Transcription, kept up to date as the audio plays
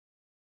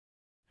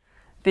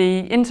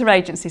The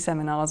interagency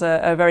seminars are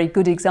a very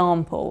good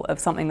example of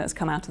something that's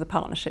come out of the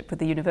partnership with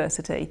the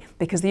university,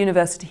 because the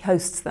university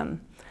hosts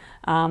them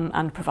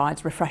and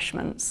provides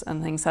refreshments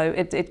and things, so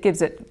it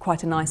gives it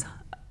quite a nice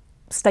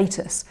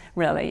status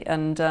really,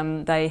 and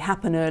they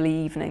happen early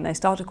evening. They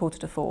start at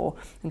 4:45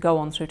 and go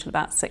on through till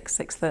about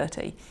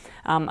 6:30,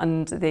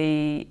 and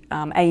the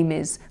aim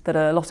is that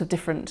a lot of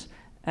different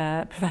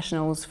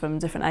professionals from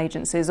different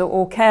agencies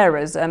or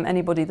carers,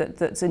 anybody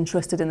that's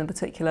interested in the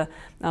particular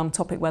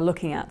topic we're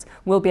looking at,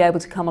 will be able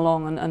to come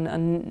along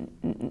and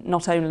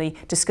not only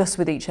discuss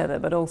with each other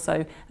but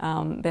also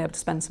be able to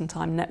spend some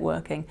time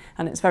networking.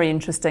 And it's very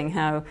interesting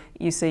how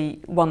you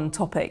see one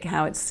topic,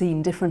 how it's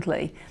seen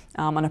differently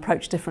and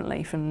approached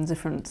differently from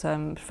different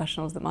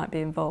professionals that might be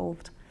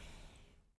involved.